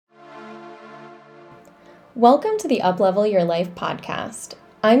Welcome to the Uplevel Your Life podcast.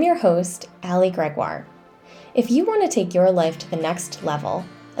 I'm your host, Allie Gregoire. If you want to take your life to the next level,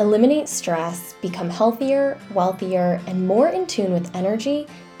 eliminate stress, become healthier, wealthier, and more in tune with energy,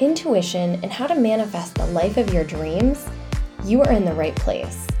 intuition, and how to manifest the life of your dreams, you are in the right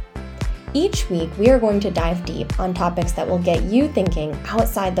place. Each week, we are going to dive deep on topics that will get you thinking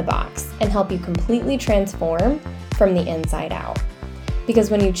outside the box and help you completely transform from the inside out.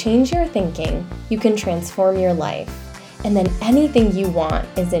 Because when you change your thinking, you can transform your life, and then anything you want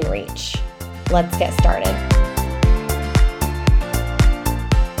is in reach. Let's get started.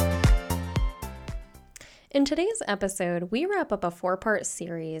 In today's episode, we wrap up a 4-part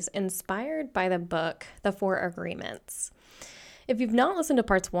series inspired by the book, The 4 Agreements. If you've not listened to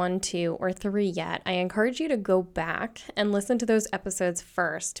parts 1, 2, or 3 yet, I encourage you to go back and listen to those episodes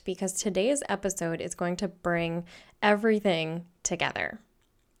first, because today's episode is going to bring everything together.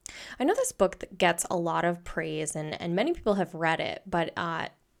 I know this book gets a lot of praise and many people have read it, but a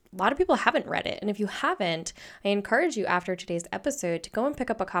lot of people haven't read it. And if you haven't, I encourage you after today's episode to go and pick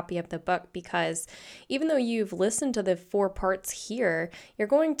up a copy of the book, because even though you've listened to the 4 parts here, you're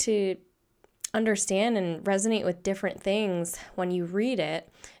going to understand and resonate with different things when you read it.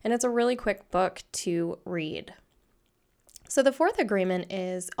 And it's a really quick book to read. So the 4th agreement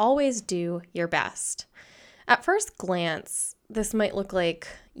is always do your best. At first glance, this might look like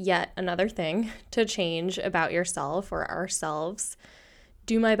yet another thing to change about yourself or ourselves.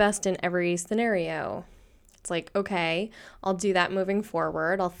 Do my best in every scenario. It's like, okay, I'll do that moving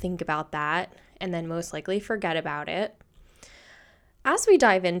forward. I'll think about that and then most likely forget about it. As we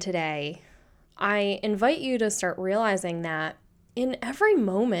dive in today, I invite you to start realizing that in every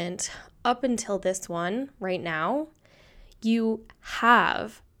moment up until this one right now, you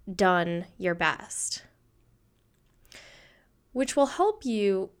have done your best, which will help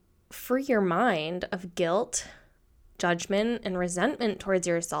you free your mind of guilt, judgment, and resentment towards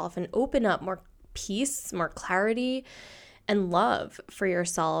yourself and open up more peace, more clarity, and love for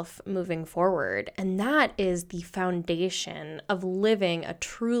yourself moving forward. And that is the foundation of living a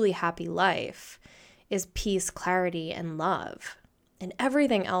truly happy life, is peace, clarity, and love. And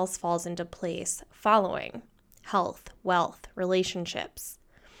everything else falls into place following: health, wealth, relationships.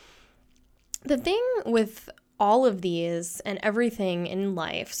 The thing with all of these and everything in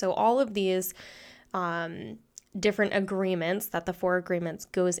life, so all of these different agreements that the 4 agreements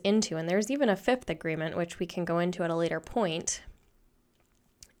goes into, and there's even a 5th agreement, which we can go into at a later point,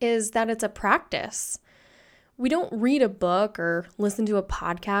 is that it's a practice. We don't read a book or listen to a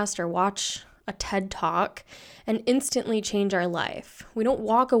podcast or watch a TED Talk and instantly change our life. We don't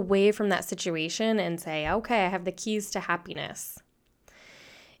walk away from that situation and say, okay, I have the keys to happiness.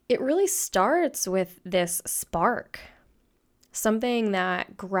 It really starts with this spark, something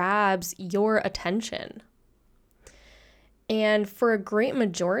that grabs your attention. And for a great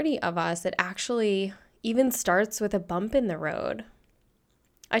majority of us, it actually even starts with a bump in the road.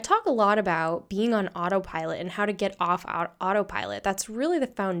 I talk a lot about being on autopilot and how to get off autopilot. That's really the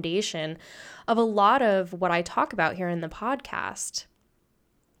foundation of a lot of what I talk about here in the podcast.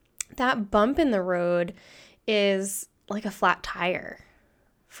 That bump in the road is like a flat tire.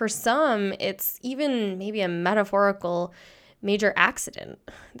 For some, it's even maybe a metaphorical major accident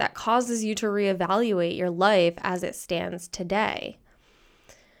that causes you to reevaluate your life as it stands today.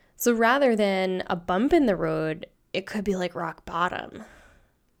 So rather than a bump in the road, it could be like rock bottom.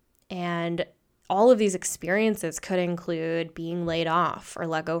 And all of these experiences could include being laid off or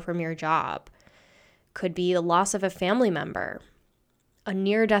let go from your job. Could be the loss of a family member, a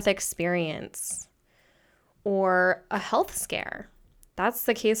near-death experience, or a health scare. That's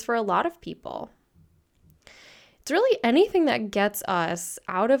the case for a lot of people. It's really anything that gets us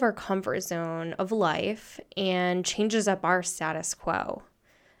out of our comfort zone of life and changes up our status quo,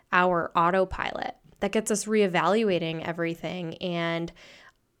 our autopilot, that gets us reevaluating everything and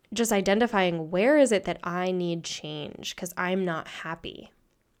just identifying, where is it that I need change because I'm not happy.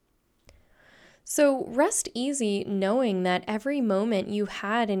 So rest easy knowing that every moment you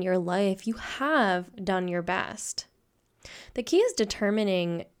had in your life, you have done your best. The key is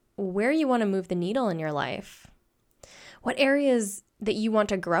determining where you want to move the needle in your life, what areas that you want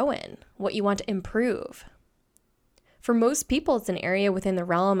to grow in, what you want to improve. For most people, it's an area within the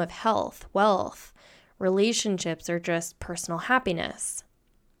realm of health, wealth, relationships, or just personal happiness.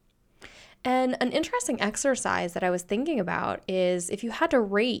 And an interesting exercise that I was thinking about is if you had to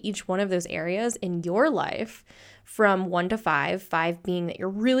rate each one of those areas in your life from 1 to 5, 5 being that you're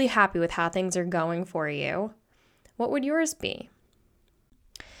really happy with how things are going for you, what would yours be?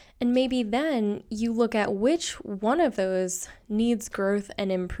 And maybe then you look at which one of those needs growth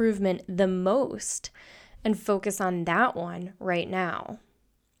and improvement the most and focus on that one right now.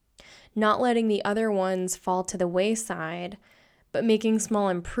 Not letting the other ones fall to the wayside, but making small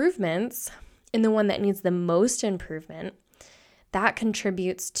improvements in the one that needs the most improvement. That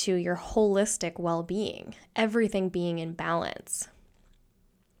contributes to your holistic well-being, everything being in balance.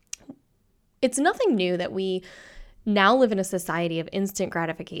 It's nothing new that we now live in a society of instant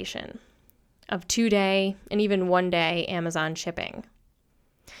gratification, of 2-day and even 1-day Amazon shipping,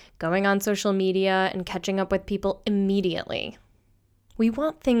 going on social media and catching up with people immediately. We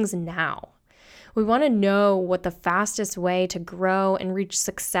want things now. We want to know what the fastest way to grow and reach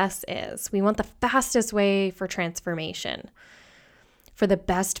success is. We want the fastest way for transformation, for the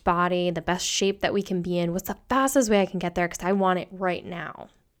best body, the best shape that we can be in. What's the fastest way I can get there because I want it right now?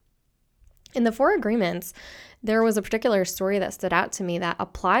 In the 4 Agreements, there was a particular story that stood out to me that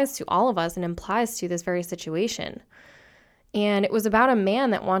applies to all of us and implies to this very situation. And it was about a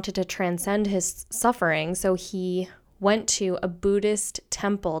man that wanted to transcend his suffering, so he went to a Buddhist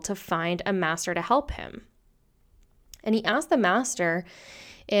temple to find a master to help him. And he asked the master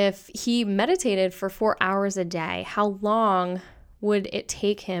if he meditated for 4 hours a day, how long would it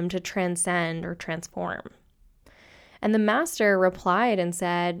take him to transcend or transform? And the master replied and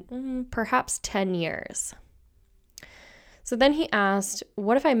said, perhaps 10 years. So then he asked,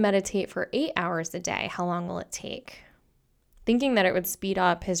 what if I meditate for 8 hours a day? How long will it take? Thinking that it would speed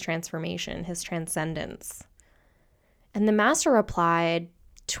up his transformation, his transcendence. And the master replied,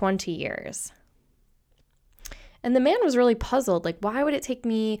 20 years. And the man was really puzzled, like, why would it take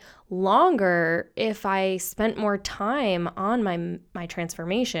me longer if I spent more time on my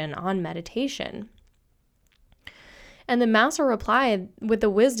transformation, on meditation? And the master replied with the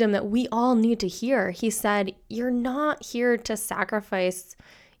wisdom that we all need to hear. He said, you're not here to sacrifice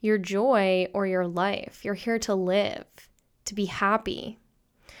your joy or your life. You're here to live, to be happy,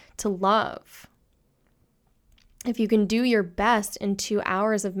 to love. If you can do your best in 2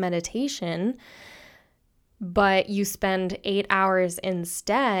 hours of meditation, but you spend 8 hours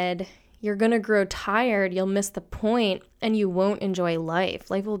instead, you're going to grow tired, you'll miss the point, and you won't enjoy life.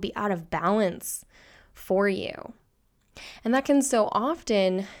 Life will be out of balance for you. And that can so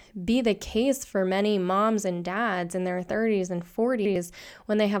often be the case for many moms and dads in their 30s and 40s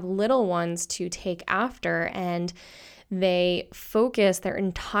when they have little ones to take after and they focus their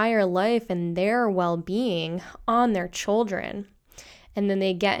entire life and their well-being on their children. And then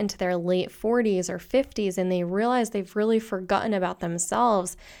they get into their late 40s or 50s and they realize they've really forgotten about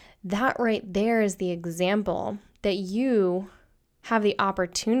themselves. That right there is the example that you have the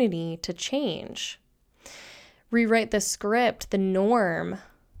opportunity to change. Rewrite the script, the norm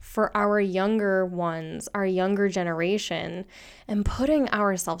for our younger ones, our younger generation, and putting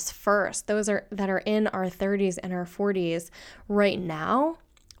ourselves first, those that are in our 30s and our 40s right now,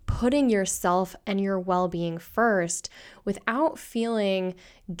 putting yourself and your well-being first without feeling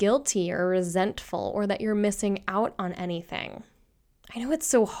guilty or resentful or that you're missing out on anything. I know it's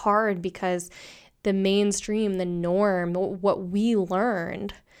so hard because the mainstream, the norm, what we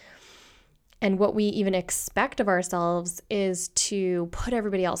learned and what we even expect of ourselves is to put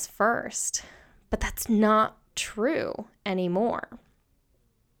everybody else first. But that's not true anymore.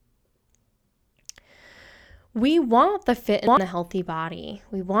 We want the fit and the healthy body.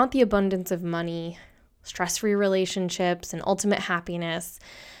 We want the abundance of money, stress-free relationships, and ultimate happiness.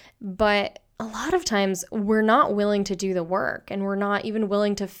 But a lot of times we're not willing to do the work, and we're not even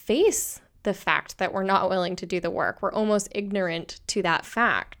willing to face the fact that we're not willing to do the work. We're almost ignorant to that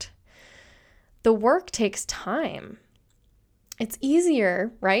fact. The work takes time. It's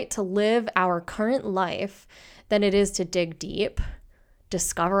easier, right, to live our current life than it is to dig deep,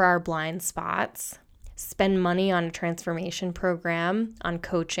 discover our blind spots, spend money on a transformation program, on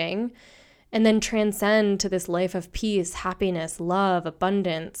coaching, and then transcend to this life of peace, happiness, love,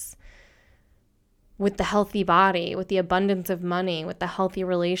 abundance, with the healthy body, with the abundance of money, with the healthy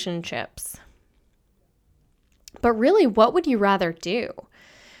relationships. But really, what would you rather do?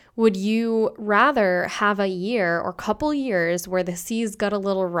 Would you rather have a year or couple years where the seas got a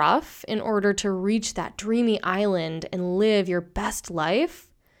little rough in order to reach that dreamy island and live your best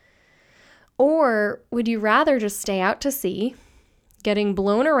life? Or would you rather just stay out to sea, getting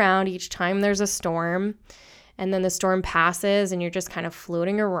blown around each time there's a storm, and then the storm passes and you're just kind of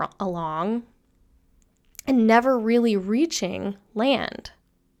floating along and never really reaching land,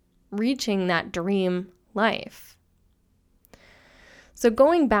 reaching that dream life? So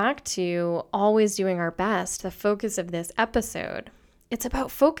going back to always doing our best, the focus of this episode, it's about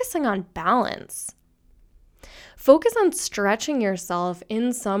focusing on balance. Focus on stretching yourself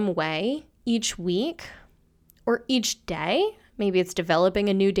in some way each week or each day. Maybe it's developing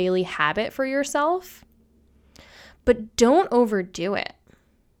a new daily habit for yourself. But don't overdo it.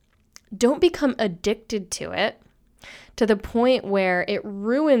 Don't become addicted to it to the point where it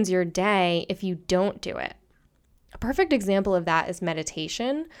ruins your day if you don't do it. A perfect example of that is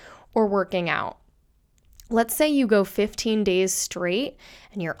meditation or working out. Let's say you go 15 days straight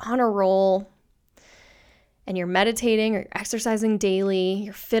and you're on a roll and you're meditating or you're exercising daily,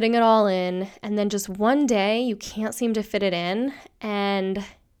 you're fitting it all in, and then just one day you can't seem to fit it in and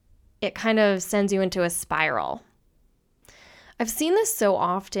it kind of sends you into a spiral. I've seen this so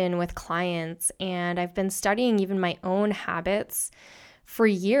often with clients, and I've been studying even my own habits for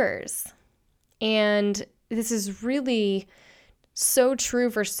years. And this is really so true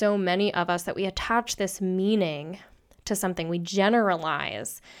for so many of us that we attach this meaning to something. We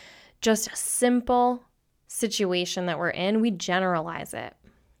generalize just a simple situation that we're in, we generalize it.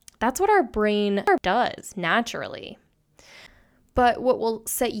 That's what our brain does naturally. But what will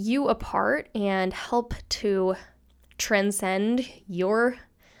set you apart and help to transcend your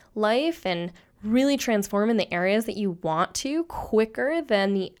life and really transform in the areas that you want to quicker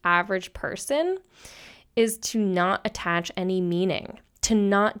than the average person is to not attach any meaning, to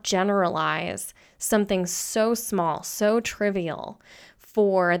not generalize something so small, so trivial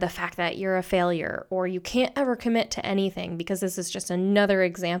for the fact that you're a failure or you can't ever commit to anything, because this is just another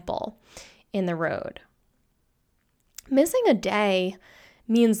example in the road. Missing a day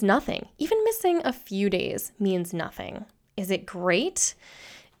means nothing. Even missing a few days means nothing. Is it great?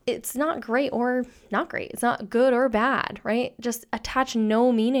 It's not great or not great. It's not good or bad, right? Just attach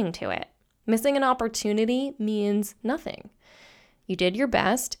no meaning to it. Missing an opportunity means nothing. You did your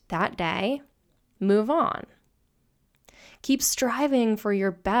best that day, move on. Keep striving for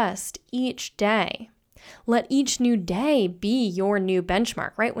your best each day. Let each new day be your new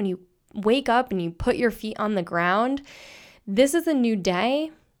benchmark, right? When you wake up and you put your feet on the ground, this is a new day,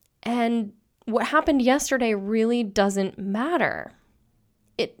 and what happened yesterday really doesn't matter.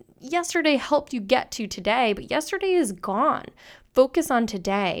 Yesterday helped you get to today, but yesterday is gone. Focus on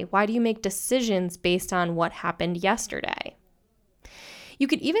today. Why do you make decisions based on what happened yesterday? You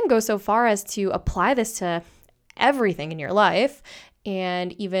could even go so far as to apply this to everything in your life,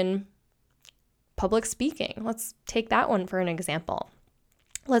 and even public speaking. Let's take that one for an example.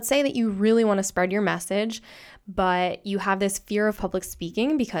 Let's say that you really want to spread your message, but you have this fear of public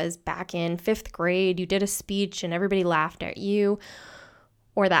speaking because back in 5th grade, you did a speech and everybody laughed at you.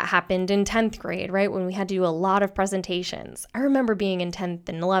 Or that happened in 10th grade, right? When we had to do a lot of presentations. I remember being in 10th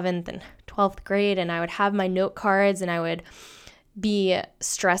and 11th and 12th grade, and I would have my note cards and I would be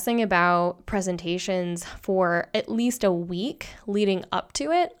stressing about presentations for at least a week leading up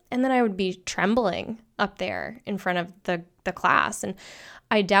to it. And then I would be trembling up there in front of the class. And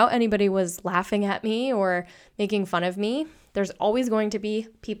I doubt anybody was laughing at me or making fun of me. There's always going to be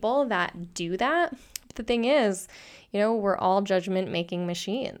people that do that. But the thing is, we're all judgment-making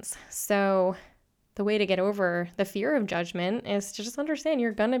machines. So the way to get over the fear of judgment is to just understand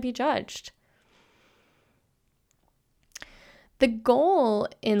you're going to be judged. The goal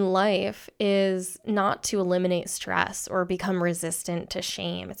in life is not to eliminate stress or become resistant to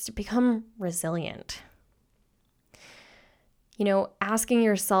shame. It's to become resilient. Asking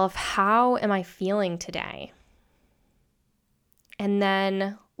yourself, how am I feeling today? And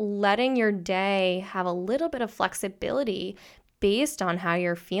then letting your day have a little bit of flexibility based on how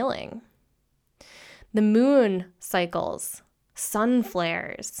you're feeling. The moon cycles, sun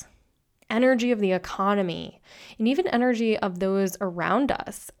flares, energy of the economy, and even energy of those around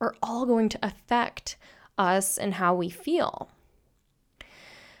us are all going to affect us and how we feel.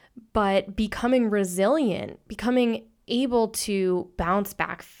 But becoming resilient, becoming able to bounce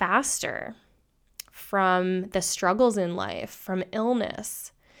back faster from the struggles in life, from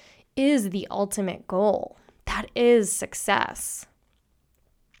illness, is the ultimate goal. That is success.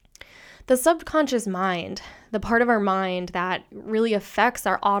 The subconscious mind, the part of our mind that really affects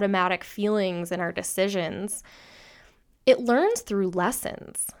our automatic feelings and our decisions, it learns through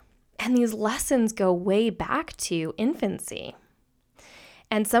lessons. And these lessons go way back to infancy.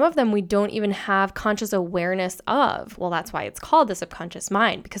 And some of them we don't even have conscious awareness of. Well, that's why it's called the subconscious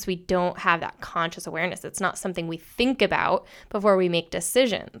mind, because we don't have that conscious awareness. It's not something we think about before we make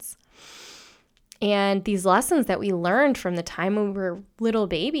decisions. And these lessons that we learned from the time when we were little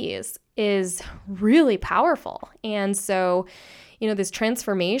babies is really powerful. And so, this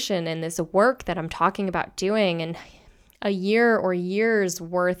transformation and this work that I'm talking about doing, and a year or years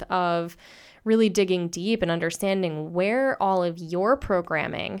worth of really digging deep and understanding where all of your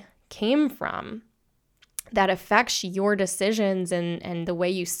programming came from that affects your decisions and the way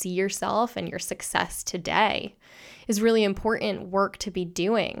you see yourself and your success today is really important work to be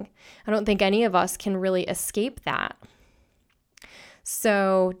doing. I don't think any of us can really escape that.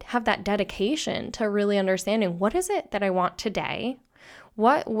 So have that dedication to really understanding, what is it that I want today?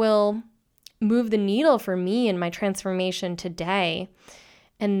 What will move the needle for me in my transformation today?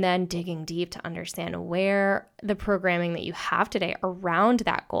 And then digging deep to understand where the programming that you have today around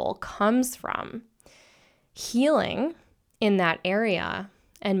that goal comes from. Healing in that area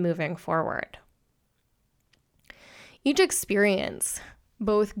and moving forward. Each experience,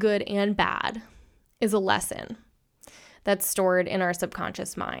 both good and bad, is a lesson that's stored in our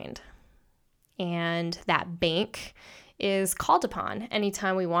subconscious mind. And that bank is called upon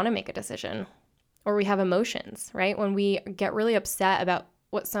anytime we want to make a decision or we have emotions, right? When we get really upset about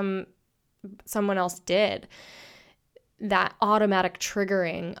what someone else did, that automatic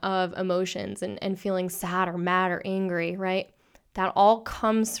triggering of emotions and feeling sad or mad or angry, right? That all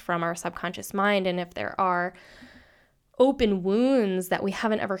comes from our subconscious mind. And if there are open wounds that we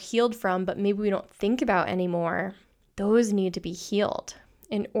haven't ever healed from, but maybe we don't think about anymore, those need to be healed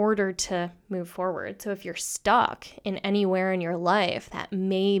in order to move forward. So if you're stuck in anywhere in your life, that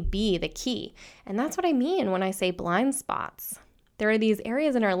may be the key. And that's what I mean when I say blind spots. There are these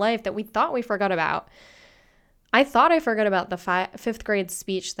areas in our life that we thought we forgot about. I thought I forgot about the fifth grade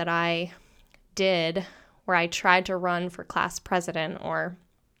speech that I did where I tried to run for class president or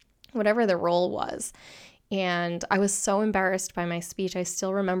whatever the role was. And I was so embarrassed by my speech. I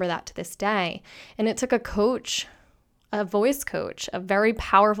still remember that to this day. And it took a coach, a voice coach, a very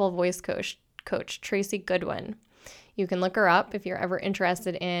powerful voice coach, Tracy Goodwin. You can look her up if you're ever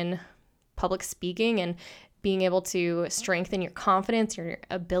interested in public speaking and being able to strengthen your confidence, your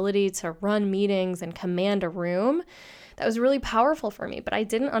ability to run meetings and command a room. That was really powerful for me, but I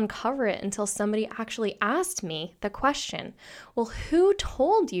didn't uncover it until somebody actually asked me the question, well, who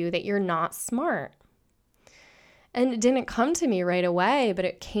told you that you're not smart? And it didn't come to me right away, but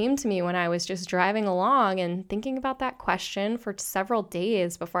it came to me when I was just driving along and thinking about that question for several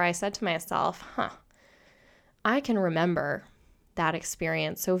days before I said to myself, I can remember that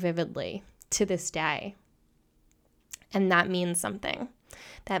experience so vividly to this day. And that means something.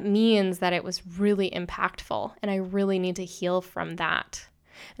 That means that it was really impactful, and I really need to heal from that.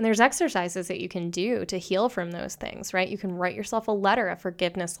 And there's exercises that you can do to heal from those things, right? You can write yourself a letter, a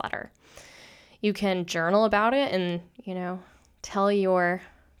forgiveness letter. You can journal about it and, tell your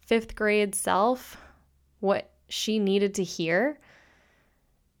fifth grade self what she needed to hear.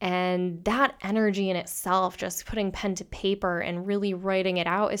 And that energy in itself, just putting pen to paper and really writing it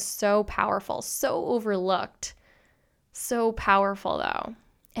out, is so powerful, so overlooked, so powerful though.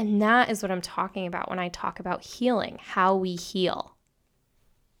 And that is what I'm talking about when I talk about healing, how we heal.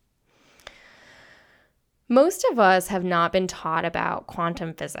 Most of us have not been taught about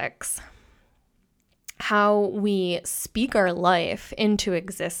quantum physics, how we speak our life into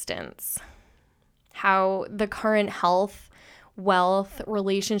existence, how the current health, wealth,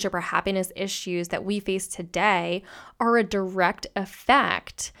 relationship, or happiness issues that we face today are a direct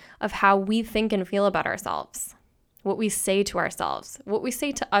effect of how we think and feel about ourselves, what we say to ourselves, what we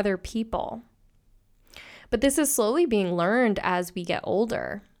say to other people. But this is slowly being learned as we get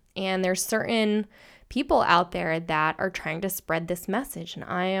older, and there's certain people out there that are trying to spread this message, and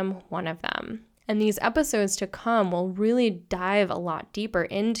I am one of them. And these episodes to come will really dive a lot deeper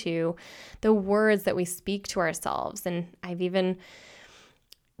into the words that we speak to ourselves. And I've even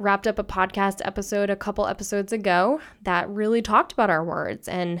wrapped up a podcast episode a couple episodes ago that really talked about our words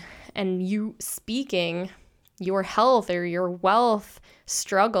and you speaking your health or your wealth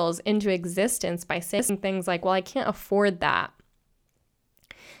struggles into existence by saying things like, well, I can't afford that.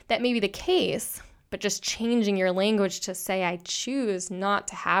 That may be the case, but just changing your language to say, I choose not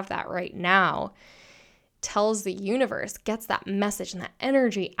to have that right now, tells the universe, gets that message and that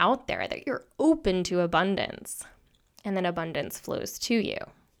energy out there that you're open to abundance. And then abundance flows to you.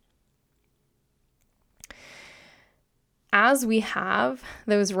 As we have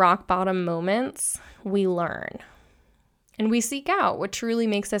those rock bottom moments, we learn. And we seek out what truly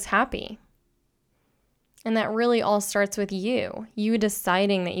makes us happy. And that really all starts with you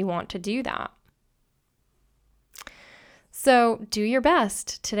deciding that you want to do that. So do your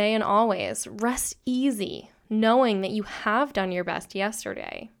best today and always. Rest easy, knowing that you have done your best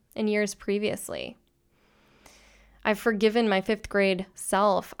yesterday and years previously. I've forgiven my fifth grade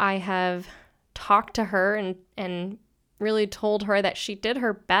self. I have talked to her and really told her that she did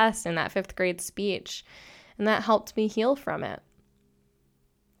her best in that fifth grade speech, and that helped me heal from it.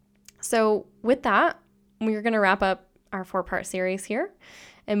 So with that, we're going to wrap up our 4-part series here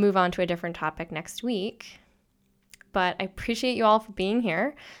and move on to a different topic next week. But I appreciate you all for being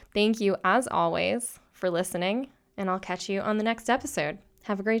here. Thank you, as always, for listening and I'll catch you on the next episode.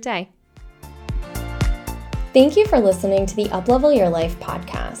 Have a great day. Thank you for listening to the Uplevel Your Life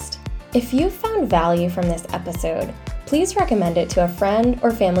podcast. If you found value from this episode, please recommend it to a friend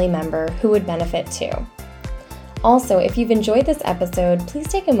or family member who would benefit too. Also, if you've enjoyed this episode, please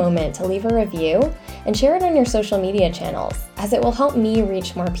take a moment to leave a review and share it on your social media channels, as it will help me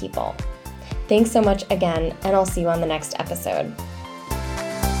reach more people. Thanks so much again, and I'll see you on the next episode.